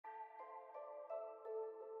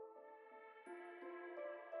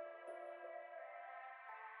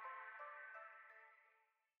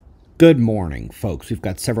Good morning, folks. We've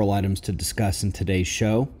got several items to discuss in today's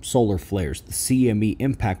show. Solar flares, the CME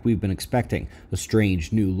impact we've been expecting, a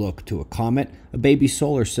strange new look to a comet, a baby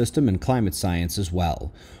solar system, and climate science as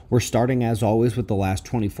well. We're starting, as always, with the last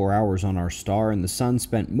 24 hours on our star, and the sun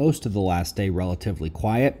spent most of the last day relatively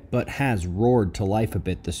quiet, but has roared to life a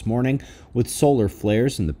bit this morning, with solar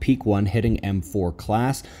flares and the peak one hitting M4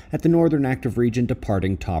 class at the northern active region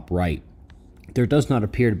departing top right. There does not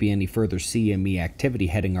appear to be any further CME activity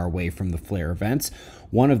heading our way from the flare events.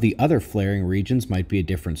 One of the other flaring regions might be a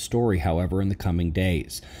different story, however, in the coming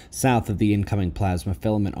days. South of the incoming plasma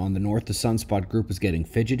filament on the north, the sunspot group is getting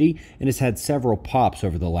fidgety and has had several pops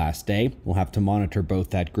over the last day. We'll have to monitor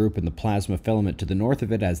both that group and the plasma filament to the north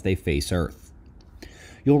of it as they face Earth.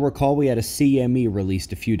 You'll recall we had a CME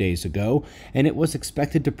released a few days ago, and it was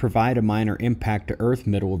expected to provide a minor impact to Earth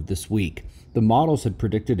middle of this week. The models had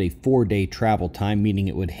predicted a 4-day travel time, meaning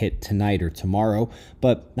it would hit tonight or tomorrow,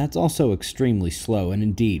 but that's also extremely slow, and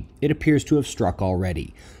indeed, it appears to have struck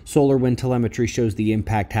already. Solar wind telemetry shows the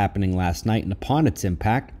impact happening last night, and upon its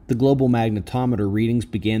impact, the global magnetometer readings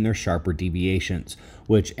began their sharper deviations,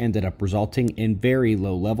 which ended up resulting in very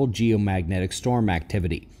low-level geomagnetic storm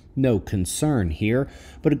activity. No concern here,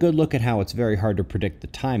 but a good look at how it's very hard to predict the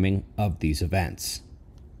timing of these events.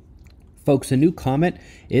 Folks, a new comet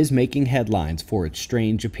is making headlines for its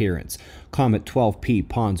strange appearance. Comet 12P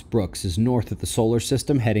Pons-Brooks is north of the solar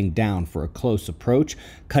system, heading down for a close approach,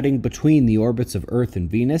 cutting between the orbits of Earth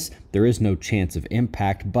and Venus. There is no chance of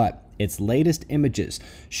impact, but its latest images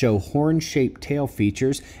show horn-shaped tail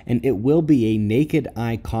features, and it will be a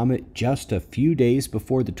naked-eye comet just a few days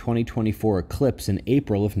before the 2024 eclipse in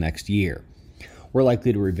April of next year. We're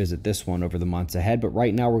likely to revisit this one over the months ahead, but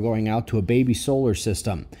right now we're going out to a baby solar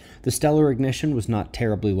system. The stellar ignition was not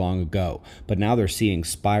terribly long ago, but now they're seeing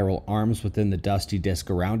spiral arms within the dusty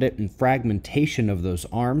disk around it and fragmentation of those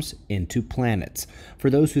arms into planets. For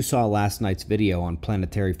those who saw last night's video on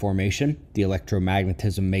planetary formation, the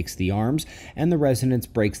electromagnetism makes the arms, and the resonance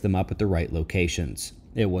breaks them up at the right locations.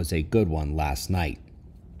 It was a good one last night.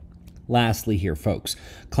 Lastly here, folks,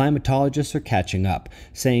 climatologists are catching up,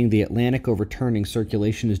 saying the Atlantic overturning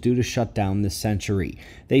circulation is due to shut down this century.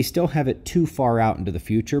 They still have it too far out into the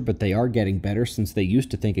future, but they are getting better since they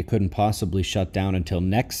used to think it couldn't possibly shut down until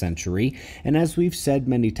next century. And as we've said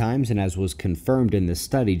many times, and as was confirmed in this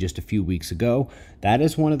study just a few weeks ago, that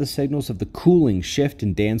is one of the signals of the cooling shift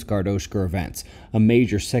in Dansgaard-Oeschger events, a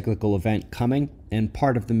major cyclical event coming and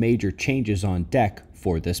part of the major changes on deck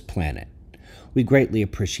for this planet. We greatly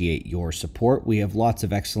appreciate your support. We have lots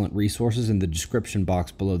of excellent resources in the description box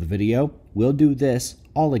below the video. We'll do this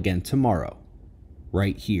all again tomorrow,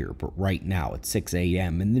 right here, but right now at 6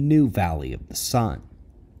 a.m. in the new Valley of the Sun.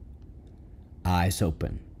 Eyes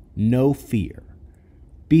open, no fear.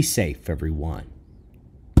 Be safe, everyone.